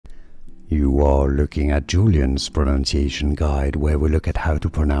You are looking at Julian's pronunciation guide, where we look at how to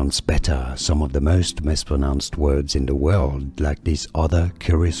pronounce better some of the most mispronounced words in the world, like this other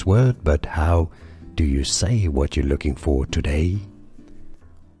curious word. But how do you say what you're looking for today?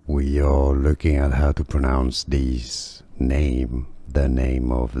 We are looking at how to pronounce the name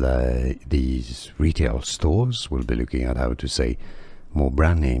of these retail stores. We'll be looking at how to say more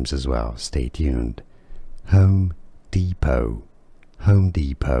brand names as well. Stay tuned. Home Depot. Home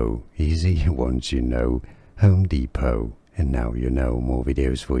Depot. Easy once you know Home Depot. And now you know. More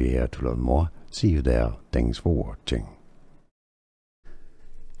videos for you here to learn more. See you there. Thanks for watching.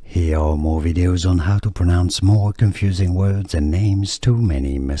 Here are more videos on how to pronounce more confusing words and names too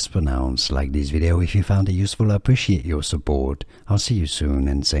many mispronounced. Like this video if you found it useful. I appreciate your support. I'll see you soon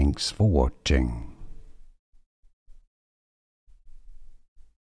and thanks for watching.